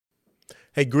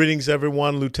Hey, greetings,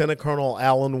 everyone. Lieutenant Colonel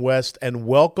Alan West, and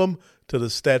welcome to the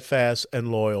Steadfast and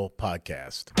Loyal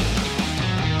podcast.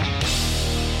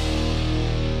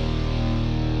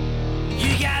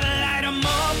 You gotta light 'em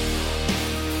up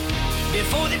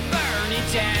before they burn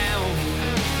it down.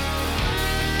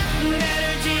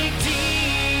 Better dig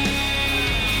deep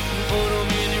and put 'em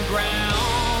in the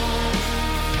ground.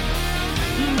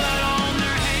 Blood on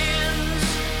their hands,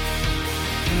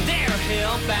 they're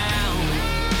hellbound.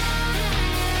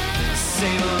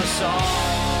 Save us all.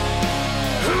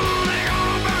 Ooh, they're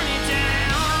gonna burn it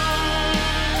down.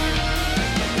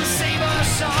 Save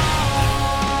us all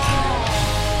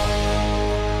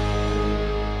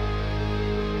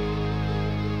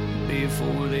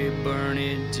before they burn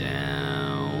it down.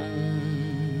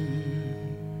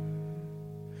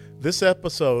 This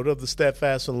episode of the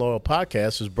Steadfast and Loyal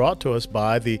podcast is brought to us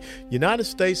by the United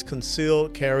States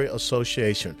Concealed Carry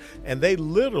Association, and they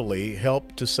literally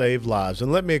help to save lives.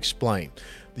 And let me explain.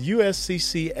 The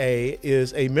USCCA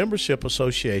is a membership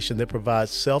association that provides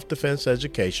self-defense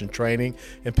education, training,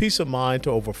 and peace of mind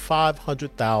to over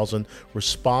 500,000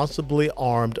 responsibly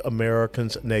armed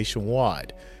Americans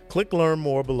nationwide. Click Learn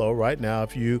More below right now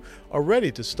if you are ready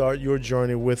to start your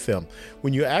journey with them.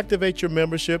 When you activate your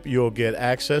membership, you'll get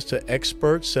access to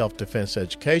expert self-defense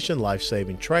education,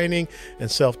 life-saving training, and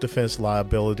self-defense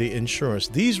liability insurance.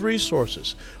 These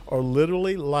resources are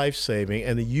literally life-saving,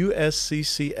 and the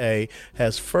USCCA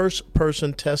has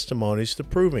first-person testimonies to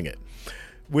proving it.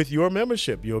 With your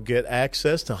membership, you'll get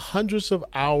access to hundreds of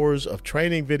hours of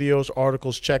training videos,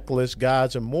 articles, checklists,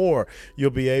 guides, and more. You'll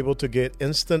be able to get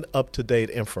instant up-to-date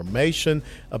information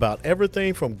about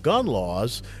everything from gun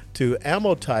laws to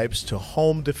ammo types to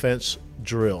home defense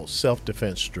drills,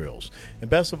 self-defense drills. And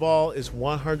best of all, it's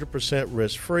 100%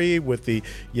 risk-free with the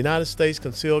United States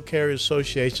Concealed Carry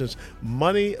Association's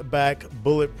money-back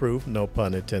bulletproof, no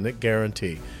pun intended,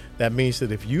 guarantee. That means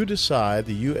that if you decide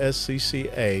the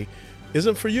USCCA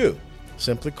isn't for you,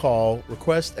 simply call,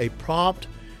 request a prompt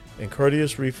and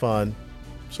courteous refund.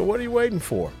 So what are you waiting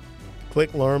for?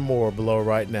 Click Learn More below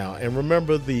right now. And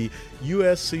remember, the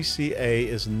USCCA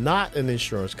is not an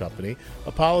insurance company.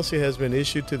 A policy has been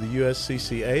issued to the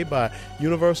USCCA by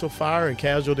Universal Fire and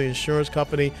Casualty Insurance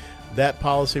Company. That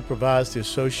policy provides the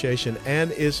association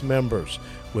and its members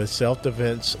with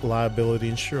self-defense liability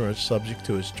insurance subject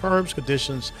to its terms,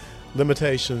 conditions,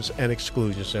 limitations, and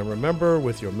exclusions. And remember,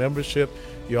 with your membership,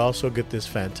 you also get this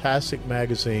fantastic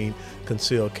magazine,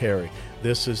 Concealed Carry.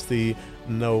 This is the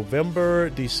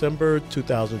November-December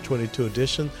 2022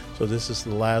 edition, so this is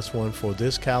the last one for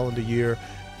this calendar year.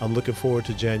 I'm looking forward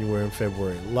to January and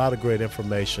February. A lot of great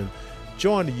information.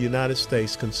 Join the United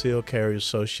States Concealed Carry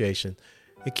Association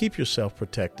and keep yourself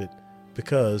protected,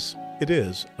 because it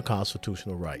is a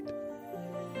constitutional right.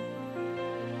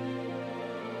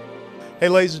 Hey,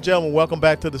 ladies and gentlemen, welcome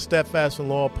back to the Steadfast and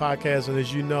Loyal podcast. And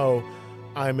as you know,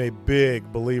 I'm a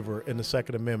big believer in the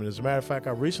Second Amendment. As a matter of fact,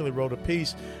 I recently wrote a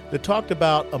piece that talked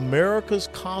about America's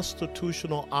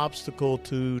constitutional obstacle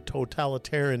to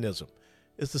totalitarianism.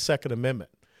 It's the Second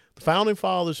Amendment. The Founding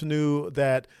Fathers knew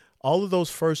that all of those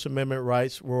First Amendment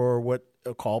rights were what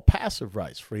are called passive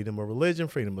rights: freedom of religion,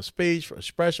 freedom of speech, for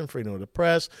expression, freedom of the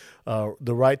press,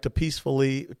 the right to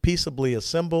peaceably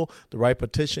assemble, the right to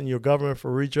petition your government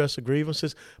for redress of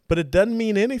grievances. But it doesn't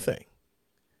mean anything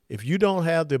if you don't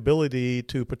have the ability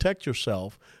to protect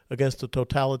yourself against the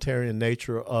totalitarian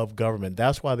nature of government.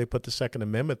 That's why they put the Second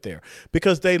Amendment there,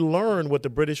 because they learned what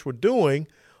the British were doing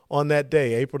on that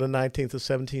day, April the 19th of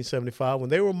 1775,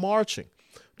 when they were marching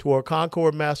toward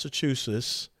Concord,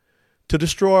 Massachusetts, to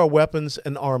destroy a weapons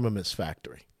and armaments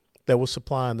factory that was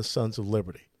supplying the Sons of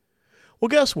Liberty. Well,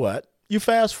 guess what? You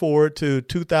fast forward to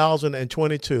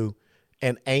 2022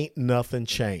 and ain't nothing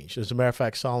changed. As a matter of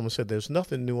fact, Solomon said there's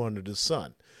nothing new under the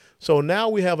sun. So now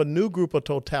we have a new group of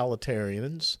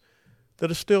totalitarians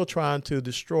that are still trying to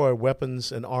destroy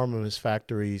weapons and armaments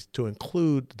factories, to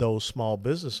include those small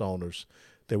business owners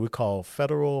that we call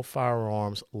federal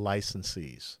firearms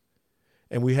licensees.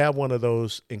 And we have one of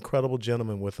those incredible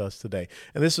gentlemen with us today.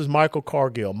 And this is Michael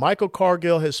Cargill. Michael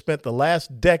Cargill has spent the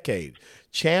last decade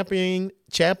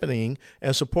championing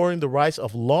and supporting the rights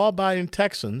of law-abiding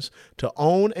Texans to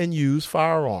own and use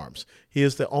firearms. He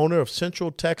is the owner of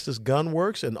Central Texas Gun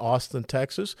Works in Austin,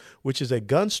 Texas, which is a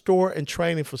gun store and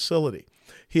training facility.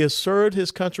 He has served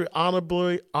his country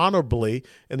honorably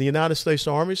in the United States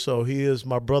Army, so he is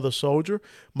my brother soldier.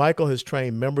 Michael has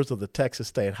trained members of the Texas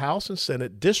State House and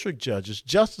Senate, district judges,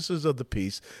 justices of the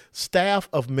peace, staff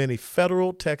of many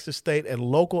federal, Texas state, and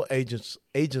local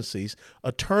agencies,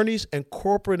 attorneys, and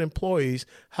corporate employees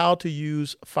how to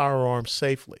use firearms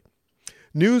safely.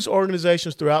 News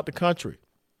organizations throughout the country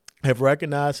have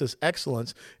recognized his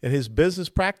excellence in his business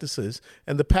practices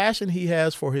and the passion he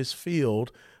has for his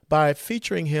field by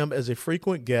featuring him as a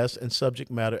frequent guest and subject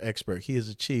matter expert. He has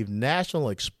achieved national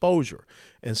exposure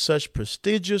in such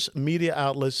prestigious media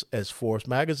outlets as Forbes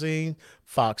Magazine,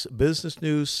 Fox Business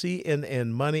News, CNN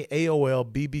Money, AOL,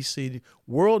 BBC,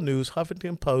 World News,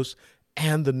 Huffington Post,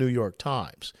 and the New York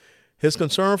Times. His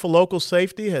concern for local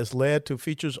safety has led to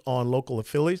features on local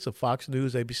affiliates of Fox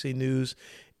News, ABC News,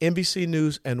 NBC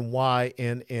News, and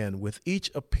YNN. With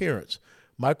each appearance,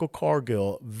 Michael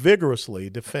Cargill vigorously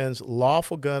defends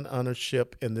lawful gun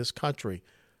ownership in this country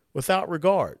without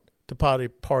regard to party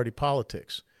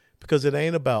politics, because it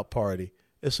ain't about party.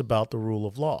 It's about the rule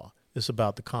of law. It's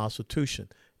about the Constitution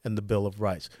and the Bill of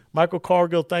Rights. Michael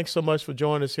Cargill, thanks so much for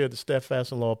joining us here at the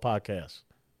Steadfast and Loyal podcast.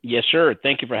 Yes, sir.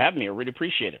 Thank you for having me. I really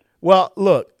appreciate it. Well,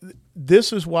 look,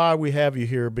 this is why we have you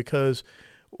here, because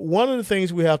one of the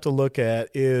things we have to look at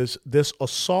is this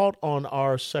assault on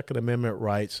our Second Amendment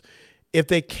rights. If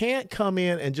they can't come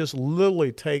in and just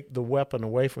literally take the weapon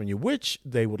away from you, which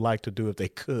they would like to do if they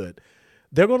could,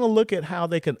 they're going to look at how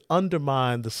they can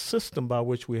undermine the system by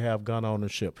which we have gun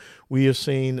ownership. We have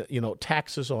seen,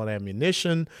 taxes on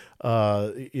ammunition,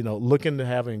 looking to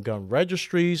having gun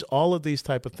registries, all of these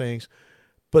type of things.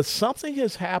 But something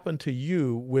has happened to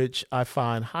you, which I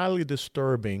find highly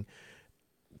disturbing.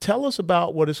 Tell us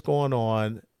about what is going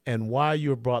on and why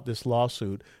you have brought this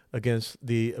lawsuit against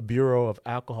the Bureau of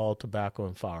Alcohol, Tobacco,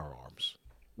 and Firearms.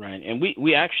 Right. And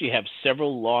we actually have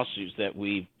several lawsuits that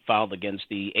we filed against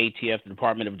the ATF, the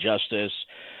Department of Justice.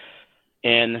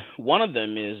 And one of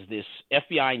them is this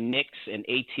FBI NICS and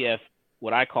ATF,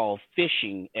 what I call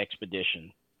phishing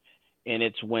expedition. And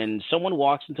it's when someone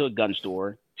walks into a gun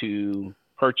store to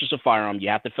purchase a firearm, you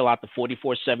have to fill out the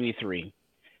 4473.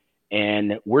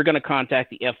 And we're going to contact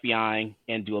the FBI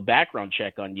and do a background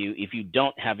check on you if you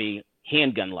don't have a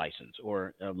handgun license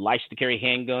or a license to carry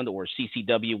handgun or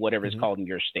CCW, whatever it's called in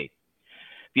your state.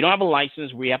 If you don't have a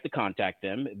license, we have to contact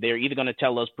them. They're either going to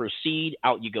tell us, proceed,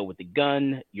 out you go with the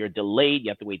gun, you're delayed, you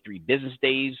have to wait 3 business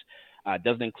days,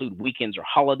 doesn't include weekends or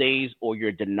holidays, or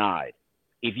you're denied.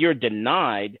 If you're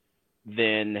denied,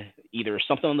 then either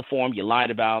something on the form you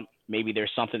lied about, maybe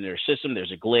there's something in their system,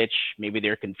 there's a glitch, maybe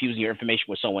they're confusing your information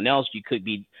with someone else, you could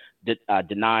be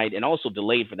denied and also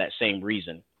delayed for that same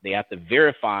reason. They have to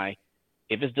verify.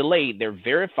 If it's delayed, they're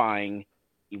verifying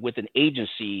with an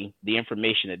agency the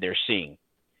information that they're seeing.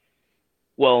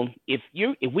 Well, if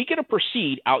we get a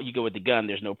proceed, out you go with the gun,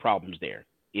 there's no problems there.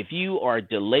 If you are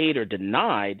delayed or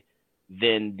denied,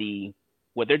 then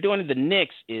what they're doing in the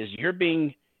NICS is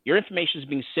your information is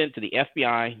being sent to the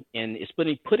FBI and it's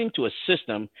put into a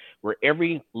system where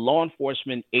every law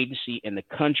enforcement agency in the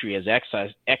country has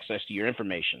access to your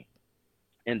information.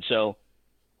 And so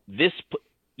this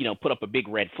put up a big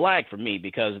red flag for me,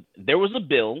 because there was a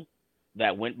bill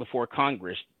that went before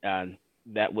Congress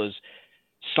that was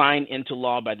signed into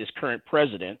law by this current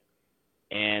president.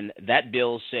 And that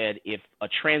bill said if a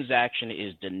transaction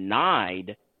is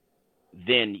denied,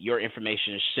 then your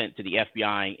information is sent to the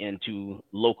FBI and to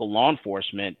local law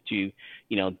enforcement to,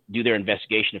 do their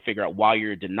investigation to figure out why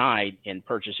you're denied in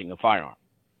purchasing a firearm.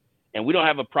 And we don't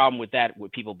have a problem with that,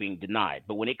 with people being denied.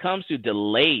 But when it comes to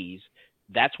delays,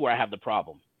 that's where I have the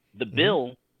problem. The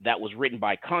bill that was written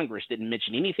by Congress didn't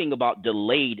mention anything about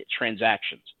delayed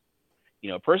transactions.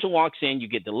 A person walks in, you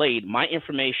get delayed. My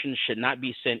information should not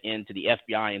be sent in to the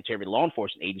FBI and to every law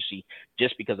enforcement agency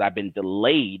just because I've been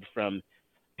delayed from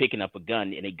picking up a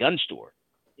gun in a gun store.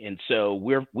 And so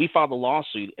we filed a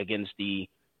lawsuit against the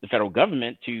federal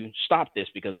government to stop this,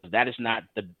 because that is not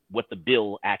what the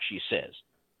bill actually says.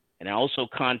 And I also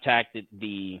contacted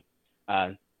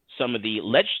some of the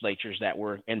legislatures that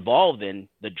were involved in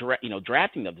the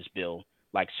drafting of this bill,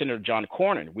 like Senator John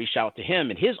Cornyn. Reached out to him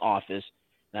in his office,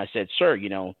 and I said, sir,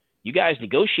 you guys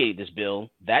negotiated this bill.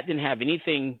 That didn't have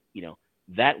anything,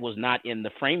 that was not in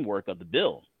the framework of the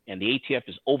bill. And the ATF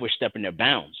is overstepping their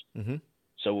bounds.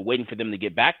 So we're waiting for them to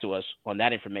get back to us on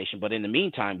that information. But in the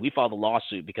meantime, we filed a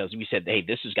lawsuit because we said, hey,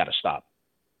 this has got to stop.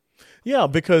 Yeah,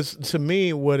 because to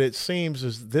me, what it seems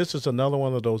is this is another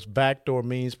one of those backdoor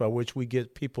means by which we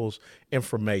get people's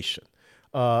information.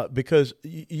 Because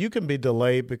you can be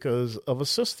delayed because of a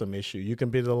system issue. You can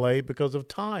be delayed because of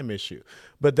time issue.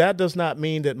 But that does not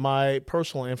mean that my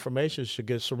personal information should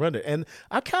get surrendered. And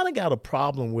I kind of got a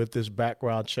problem with this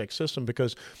background check system,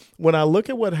 because when I look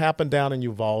at what happened down in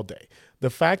Uvalde, the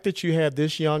fact that you had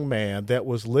this young man that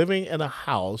was living in a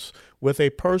house with a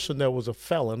person that was a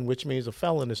felon, which means a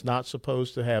felon is not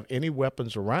supposed to have any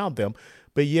weapons around them,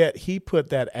 but yet he put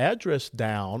that address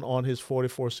down on his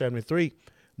 4473,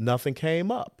 nothing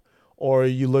came up. Or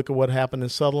you look at what happened in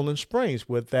Sutherland Springs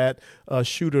with that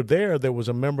shooter there. There was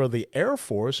a member of the Air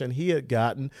Force, and he had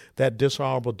gotten that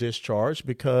dishonorable discharge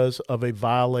because of a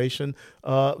violation,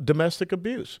 domestic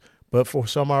abuse. But for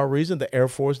some odd reason, the Air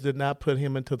Force did not put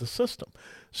him into the system.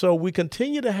 So we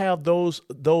continue to have those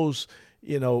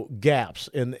gaps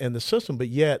in the system, but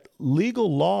yet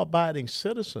legal law-abiding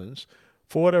citizens,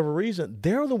 for whatever reason,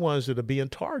 they're the ones that are being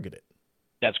targeted.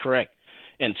 That's correct.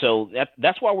 And so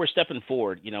that's why we're stepping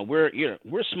forward. We're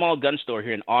a small gun store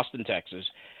here in Austin, Texas,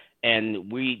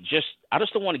 and I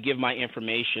just don't want to give my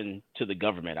information to the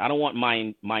government. I don't want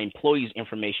my employees'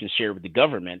 information shared with the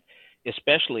government,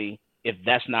 especially if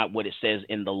that's not what it says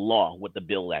in the law, what the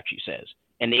bill actually says.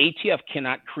 And the ATF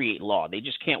cannot create law. They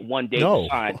just can't one day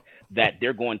decide that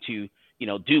they're going to,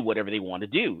 do whatever they want to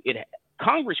do.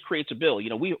 Congress creates a bill.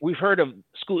 We've heard of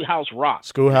Schoolhouse Rock.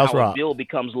 Schoolhouse Rock. A bill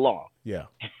becomes law. Yeah.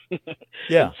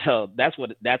 Yeah. So that's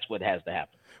what has to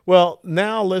happen. Well,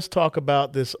 now let's talk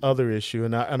about this other issue,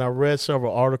 and I read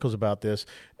several articles about this,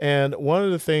 and one of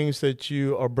the things that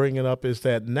you are bringing up is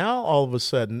that now all of a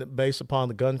sudden, based upon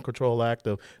the Gun Control Act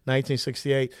of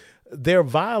 1968, they're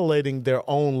violating their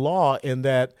own law in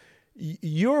that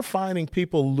you're finding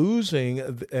people losing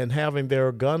and having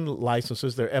their gun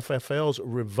licenses, their FFLs,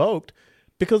 revoked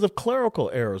because of clerical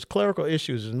errors, clerical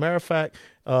issues. As a matter of fact,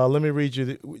 let me read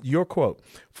you your quote.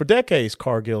 For decades,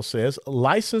 Cargill says,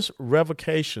 license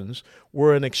revocations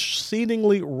were an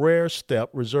exceedingly rare step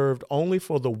reserved only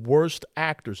for the worst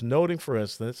actors, noting, for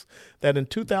instance, that in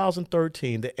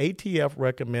 2013, the ATF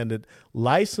recommended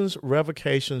license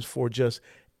revocations for just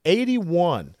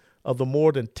 81 of the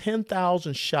more than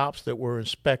 10,000 shops that were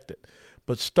inspected.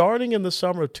 But starting in the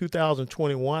summer of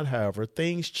 2021, however,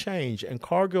 things changed, and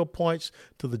Cargill points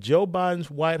to the Joe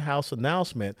Biden's White House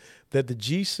announcement that the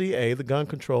GCA, the Gun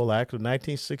Control Act of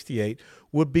 1968,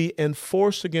 would be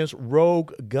enforced against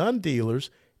rogue gun dealers,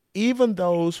 even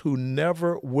those who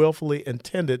never willfully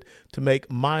intended to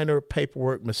make minor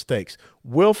paperwork mistakes.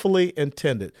 Willfully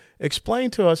intended.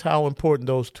 Explain to us how important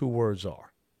those two words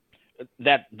are.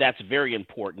 That's very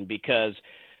important because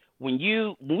when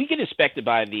we get inspected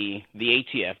by the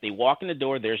ATF, they walk in the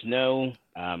door. There's no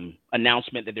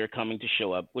announcement that they're coming to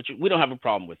show up, which we don't have a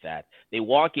problem with that. They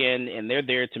walk in and they're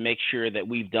there to make sure that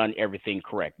we've done everything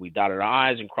correct. We've dotted our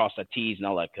I's and crossed our T's and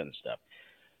all that kind of stuff.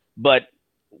 But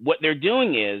what they're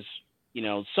doing is,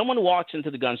 someone walks into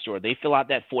the gun store, they fill out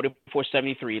that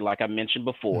 4473, like I mentioned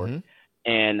before,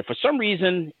 and for some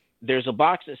reason there's a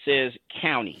box that says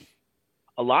county.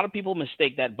 A lot of people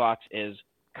mistake that box as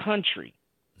country.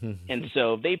 And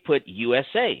so they put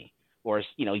USA or,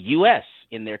 U.S.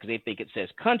 in there because they think it says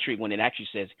country when it actually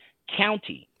says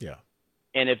county. Yeah.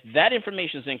 And if that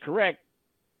information is incorrect,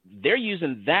 they're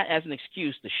using that as an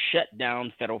excuse to shut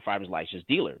down federal firearms license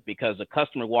dealer because a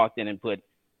customer walked in and put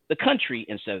the country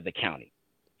instead of the county.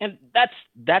 And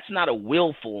that's not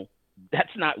willfully,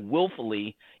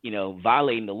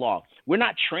 violating the law. We're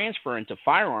not transferring to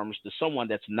firearms to someone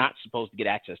that's not supposed to get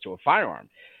access to a firearm.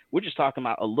 We're just talking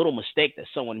about a little mistake that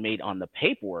someone made on the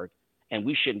paperwork, and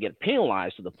we shouldn't get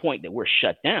penalized to the point that we're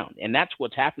shut down. And that's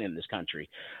what's happening in this country.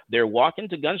 They're walking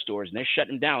to gun stores and they're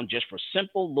shutting down just for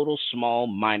simple, little, small,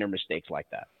 minor mistakes like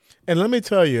that. And let me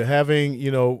tell you, having,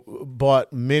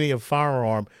 bought many a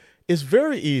firearm, it's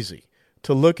very easy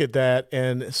to look at that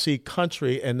and see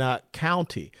country and not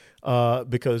county.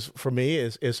 Because for me,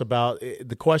 it's about,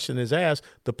 the question is asked,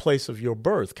 the place of your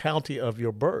birth, county of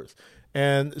your birth.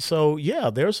 And so,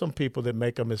 there's some people that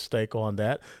make a mistake on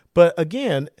that. But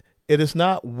again, it is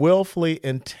not willfully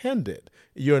intended.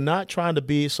 You're not trying to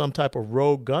be some type of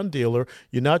rogue gun dealer.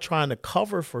 You're not trying to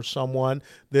cover for someone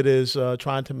that is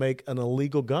trying to make an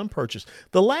illegal gun purchase.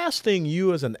 The last thing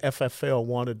you as an FFL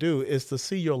want to do is to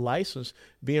see your license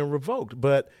being revoked.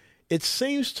 But it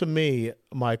seems to me,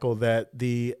 Michael, that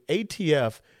the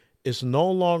ATF is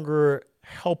no longer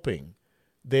helping.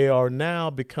 They are now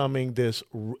becoming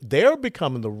they're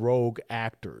becoming the rogue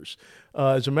actors.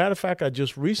 As a matter of fact, I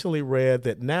just recently read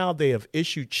that now they have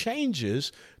issued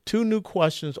changes, 2 new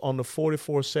questions on the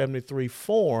 4473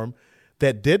 form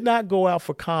that did not go out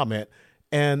for comment.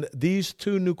 And these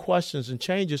 2 new questions and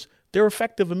changes, they're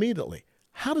effective immediately.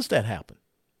 How does that happen?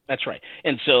 That's right.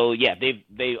 And so,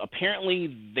 they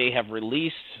apparently they have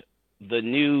released the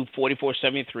new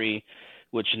 4473,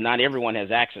 which not everyone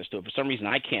has access to it. For some reason,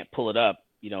 I can't pull it up,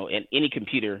 in any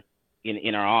computer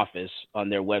in our office on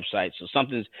their website. So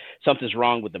something's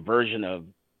wrong with the version of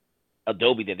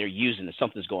Adobe that they're using, and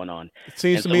something's going on. It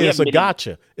seems to me it's a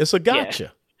gotcha. It's a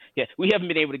gotcha. Yeah, we haven't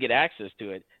been able to get access to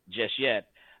it just yet.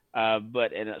 So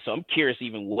I'm curious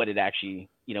even what it actually,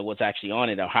 what's actually on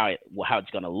it or how it's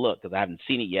going to look, because I haven't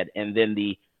seen it yet. And then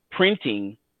the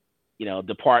printing,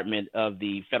 department of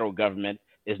the federal government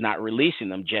is not releasing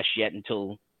them just yet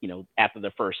until, after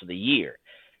the first of the year.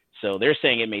 So they're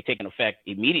saying it may take an effect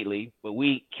immediately, but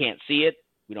we can't see it.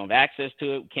 We don't have access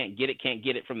to it. We can't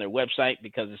get it from their website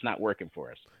because it's not working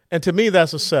for us. And to me,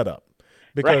 that's a setup.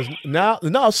 Because now,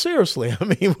 no, seriously, I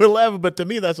mean, we're laughing, but to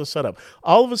me, that's a setup.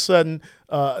 All of a sudden,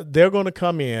 they're going to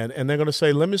come in and they're going to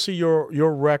say, let me see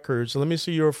your records. Let me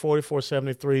see your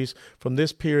 4473s from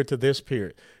this period to this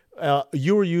period.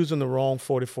 You were using the wrong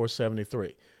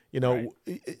 4473. Right.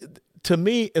 To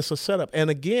me, it's a setup. And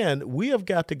again, we have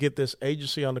got to get this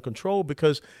agency under control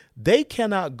because they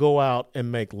cannot go out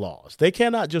and make laws. They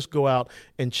cannot just go out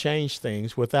and change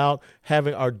things without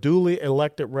having our duly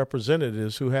elected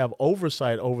representatives who have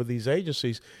oversight over these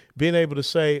agencies being able to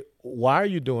say, why are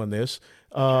you doing this?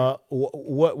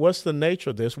 What's the nature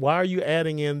of this? Why are you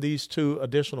adding in these two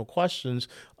additional questions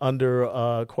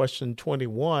under question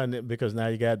 21? Because now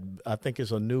you got, I think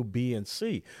it's a new B and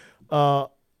C.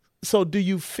 So do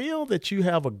you feel that you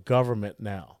have a government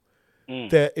now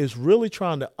that is really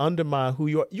trying to undermine who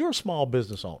you are? You're a small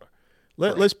business owner.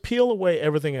 Let's peel away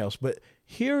everything else. But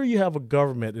here you have a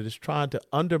government that is trying to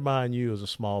undermine you as a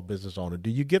small business owner.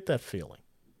 Do you get that feeling?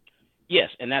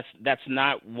 Yes, and that's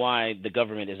not why the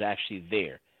government is actually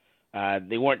there.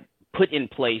 They weren't put in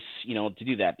place, to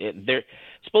do that. They're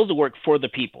supposed to work for the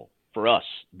people, for us,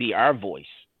 be our voice.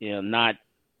 Not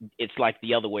it's like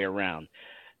the other way around.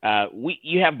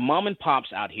 You have mom and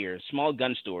pops out here, small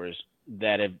gun stores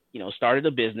that have, started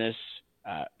a business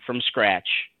from scratch,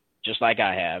 just like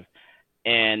I have.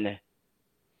 And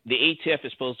the ATF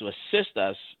is supposed to assist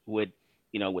us with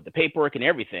the paperwork and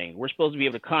everything. We're supposed to be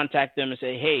able to contact them and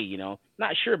say, hey,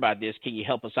 not sure about this. Can you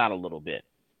help us out a little bit?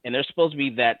 And they're supposed to be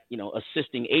that,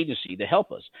 assisting agency to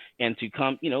help us and to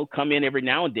come in every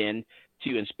now and then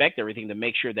to inspect everything to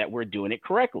make sure that we're doing it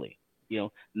correctly,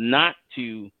 not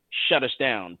to shut us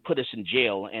down, put us in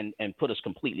jail, and put us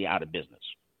completely out of business.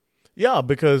 Yeah,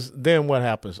 because then what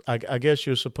happens? I guess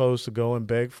you're supposed to go and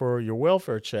beg for your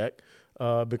welfare check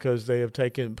because they have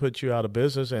put you out of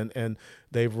business and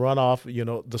they've run off,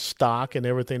 the stock and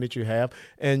everything that you have.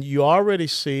 And you already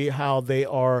see how they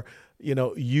are,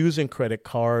 using credit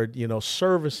card,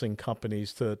 servicing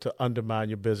companies to undermine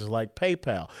your business, like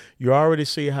PayPal. You already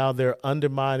see how they're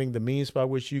undermining the means by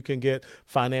which you can get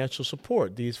financial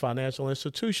support, these financial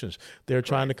institutions. They're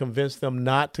trying to convince them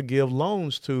not to give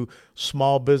loans to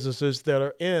small businesses that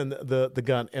are in the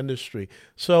gun industry.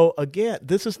 So again,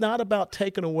 this is not about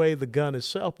taking away the gun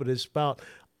itself, but it's about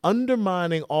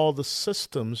undermining all the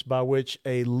systems by which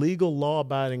a legal,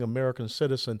 law-abiding American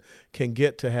citizen can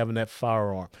get to having that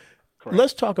firearm. Correct.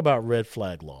 Let's talk about red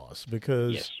flag laws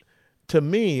because to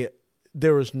me,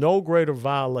 there is no greater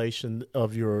violation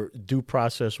of your due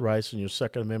process rights and your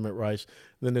Second Amendment rights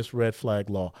than this red flag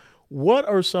law. What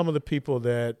are some of the people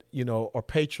that, are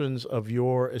patrons of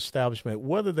your establishment?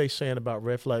 What are they saying about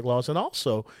red flag laws? And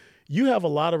also, you have a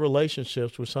lot of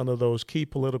relationships with some of those key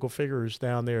political figures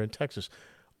down there in Texas.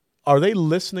 Are they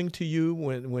listening to you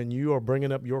when you are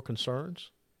bringing up your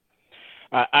concerns?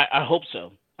 I hope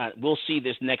so. We'll see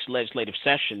this next legislative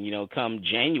session, come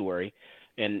January,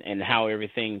 and how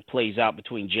everything plays out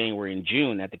between January and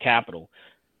June at the Capitol.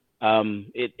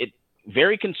 It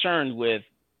very concerned with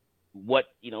what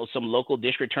some local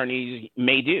district attorneys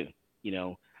may do.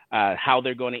 How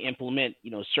they're going to implement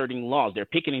certain laws. They're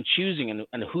picking and choosing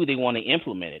and who they want to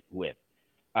implement it with.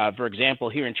 For example,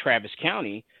 here in Travis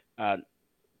County,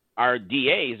 our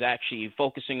DA is actually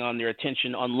focusing on their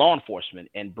attention on law enforcement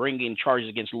and bringing charges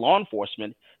against law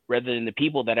enforcement rather than the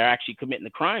people that are actually committing the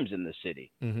crimes in the city.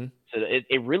 Mm-hmm. So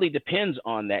it really depends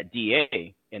on that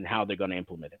DA and how they're going to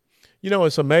implement it.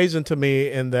 It's amazing to me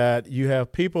in that you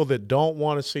have people that don't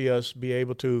want to see us be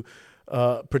able to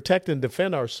protect and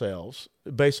defend ourselves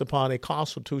based upon a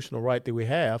constitutional right that we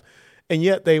have. And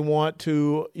yet they want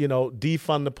to,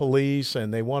 defund the police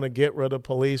and they want to get rid of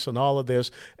police and all of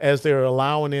this as they're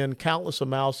allowing in countless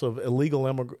amounts of illegal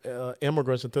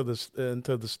immigrants into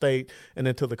the state and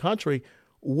into the country.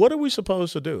 What are we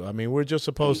supposed to do? I mean, we're just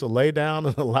supposed to lay down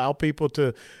and allow people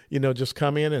to, just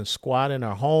come in and squat in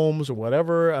our homes or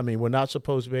whatever. I mean, we're not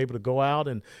supposed to be able to go out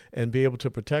and be able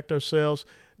to protect ourselves.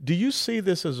 Do you see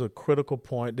this as a critical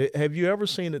point? Have you ever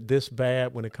seen it this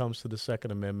bad when it comes to the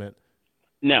Second Amendment?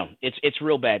 No, it's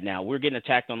real bad now. We're getting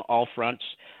attacked on all fronts.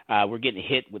 We're getting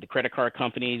hit with the credit card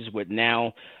companies. With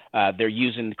now, they're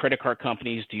using the credit card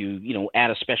companies to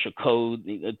add a special code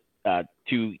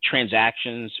to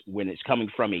transactions when it's coming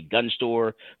from a gun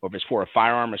store or if it's for a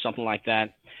firearm or something like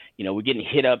that. We're getting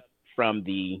hit up from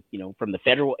the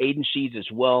federal agencies as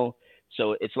well.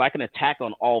 So it's like an attack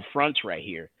on all fronts right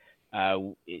here.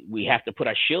 we have to put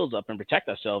our shields up and protect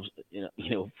ourselves,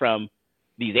 from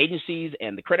these agencies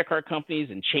and the credit card companies,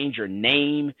 and change your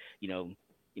name.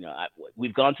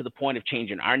 We've gone to the point of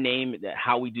changing our name,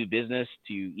 how we do business,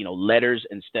 to letters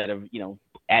instead of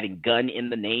adding gun in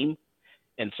the name,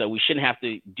 and so we shouldn't have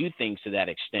to do things to that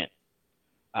extent.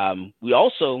 We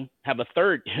also have a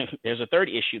third. There's a third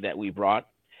issue that we brought.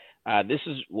 This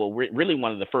is really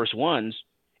one of the first ones,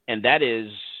 and that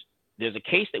is there's a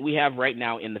case that we have right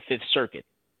now in the Fifth Circuit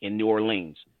in New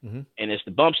Orleans, and it's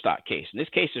the bump stock case. And this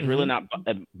case is really not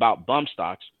about bump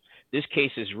stocks. This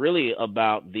case is really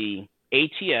about the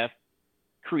ATF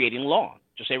creating law,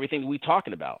 just everything we're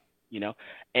talking about,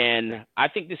 And I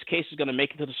think this case is going to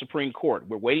make it to the Supreme Court.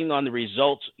 We're waiting on the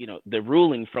results, the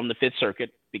ruling from the Fifth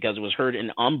Circuit, because it was heard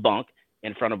in en banc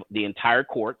in front of the entire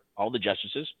court, all the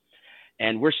justices.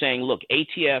 And we're saying, look,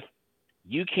 ATF,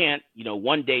 you can't,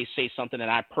 one day say something that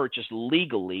I purchased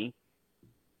legally,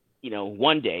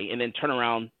 one day, and then turn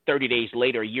around 30 days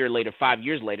later, a year later, 5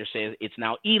 years later, say it's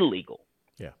now illegal.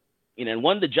 Yeah. And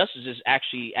one of the justices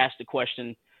actually asked the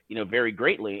question, very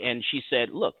greatly. And she said,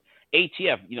 look,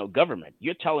 ATF, government,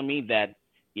 you're telling me that,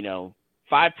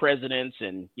 5 presidents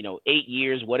and, 8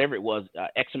 years, whatever it was,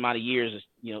 X amount of years,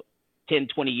 10,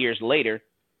 20 years later,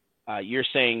 you're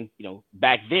saying,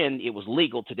 back then it was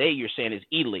legal. Today you're saying it's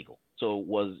illegal. So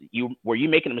were you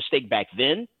making a mistake back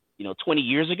then, 20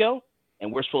 years ago,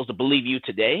 and we're supposed to believe you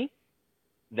today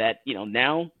that,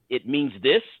 now it means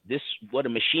this what a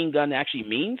machine gun actually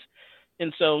means?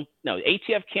 And so, no,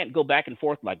 ATF can't go back and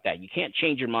forth like that. You can't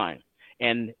change your mind.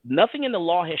 And nothing in the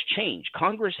law has changed.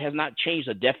 Congress has not changed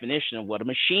the definition of what a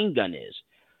machine gun is.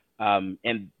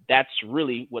 And that's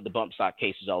really what the bump stock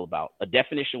case is all about, a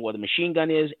definition of what a machine gun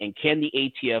is, and can the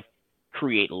ATF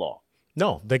create law?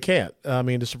 No, they can't. I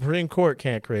mean, the Supreme Court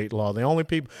can't create law.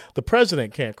 The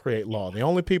president can't create law. The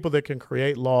only people that can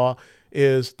create law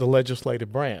is the legislative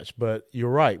branch. But you're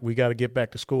right. We got to get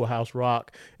back to Schoolhouse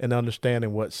Rock and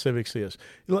understanding what civics is.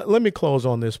 Let me close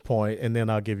on this point, and then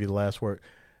I'll give you the last word.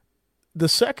 The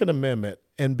Second Amendment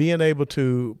and being able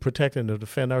to protect and to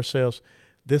defend ourselves,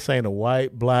 this ain't a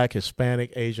white, black,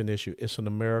 Hispanic, Asian issue. It's an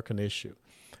American issue.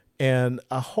 And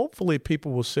hopefully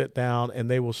people will sit down and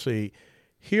they will see,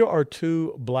 here are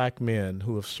 2 black men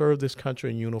who have served this country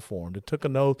in uniform, that took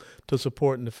an oath to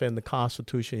support and defend the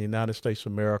Constitution of the United States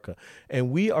of America.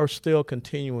 And we are still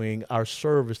continuing our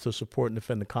service to support and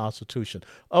defend the Constitution,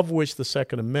 of which the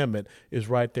Second Amendment is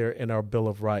right there in our Bill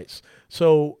of Rights.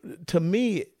 So to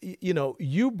me,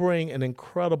 you bring an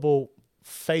incredible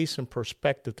face and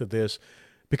perspective to this,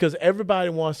 because everybody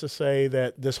wants to say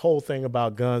that this whole thing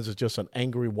about guns is just an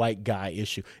angry white guy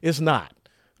issue. It's not.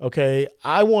 Okay,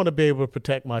 I want to be able to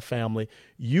protect my family.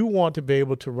 You want to be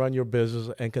able to run your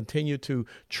business and continue to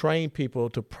train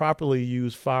people to properly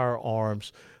use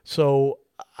firearms. So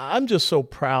I'm just so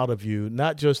proud of you,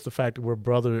 not just the fact that we're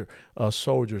brother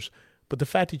soldiers, but the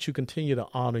fact that you continue to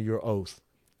honor your oath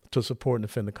to support and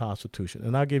defend the Constitution.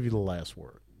 And I'll give you the last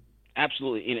word.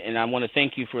 Absolutely, and I want to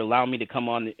thank you for allowing me to come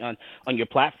on your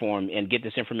platform and get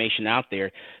this information out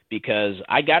there, because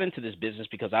I got into this business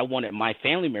because I wanted my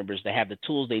family members to have the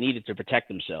tools they needed to protect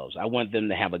themselves. I wanted them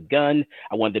to have a gun.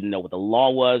 I wanted them to know what the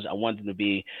law was. I wanted them to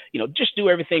be, just do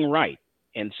everything right.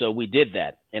 And so we did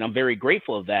that, and I'm very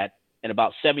grateful of that. And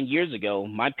about 7 years ago,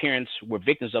 my parents were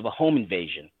victims of a home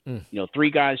invasion. 3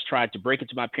 guys tried to break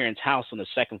into my parents' house on the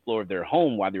 2nd floor of their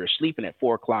home while they were sleeping at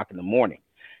 4 o'clock in the morning.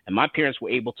 And my parents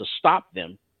were able to stop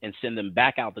them and send them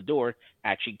back out the door,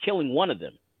 actually killing one of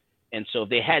them. And so if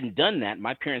they hadn't done that,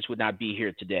 my parents would not be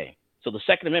here today. So the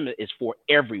Second Amendment is for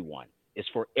everyone. It's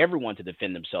for everyone to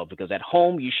defend themselves, because at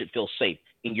home, you should feel safe.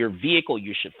 In your vehicle,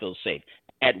 you should feel safe.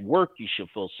 At work, you should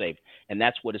feel safe. And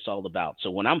that's what it's all about.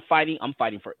 So when I'm fighting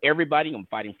for everybody. I'm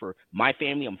fighting for my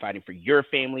family. I'm fighting for your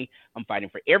family. I'm fighting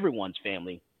for everyone's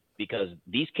family, because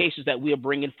these cases that we are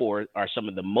bringing forward are some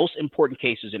of the most important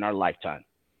cases in our lifetime.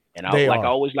 And I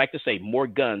always like to say, more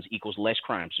guns equals less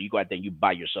crime. So you go out there and you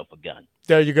buy yourself a gun.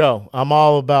 There you go. I'm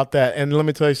all about that. And let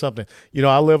me tell you something.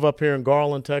 I live up here in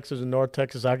Garland, Texas, and North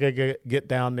Texas. I can get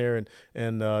down there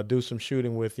and do some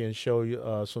shooting with you and show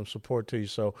you some support to you.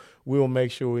 So we will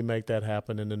make sure we make that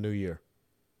happen in the new year.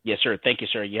 Yes, sir. Thank you,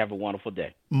 sir. You have a wonderful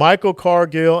day. Michael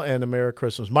Cargill, and a Merry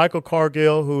Christmas. Michael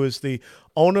Cargill, who is the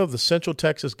owner of the Central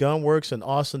Texas Gun Works in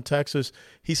Austin, Texas,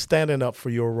 he's standing up for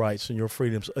your rights and your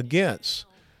freedoms against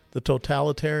the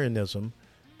totalitarianism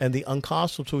and the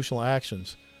unconstitutional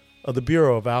actions of the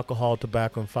Bureau of Alcohol,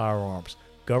 Tobacco, and Firearms.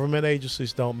 Government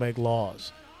agencies don't make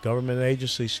laws. Government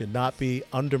agencies should not be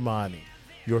undermining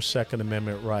your Second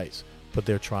Amendment rights, but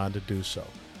they're trying to do so.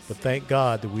 But thank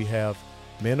God that we have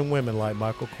men and women like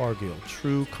Michael Cargill,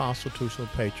 true constitutional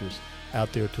patriots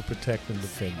out there to protect and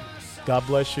defend you. God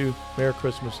bless you. Merry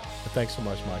Christmas. And thanks so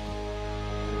much, Michael.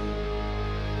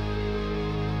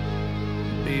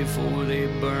 Before they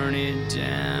burn it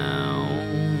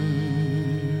down.